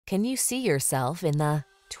Can you see yourself in the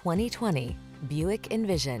 2020 Buick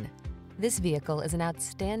Envision? This vehicle is an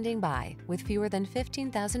outstanding buy with fewer than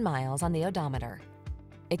 15,000 miles on the odometer.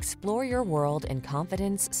 Explore your world in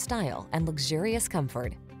confidence, style, and luxurious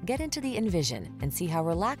comfort. Get into the Envision and see how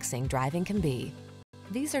relaxing driving can be.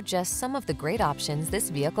 These are just some of the great options this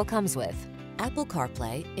vehicle comes with: Apple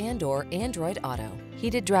CarPlay and/or Android Auto,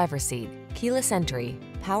 heated driver's seat, keyless entry,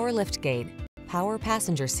 power liftgate, power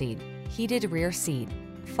passenger seat, heated rear seat,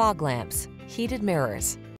 fog lamps, heated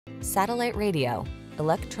mirrors, satellite radio,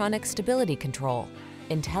 electronic stability control.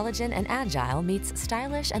 Intelligent and agile meets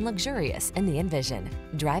stylish and luxurious in the Envision.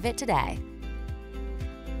 Drive it today.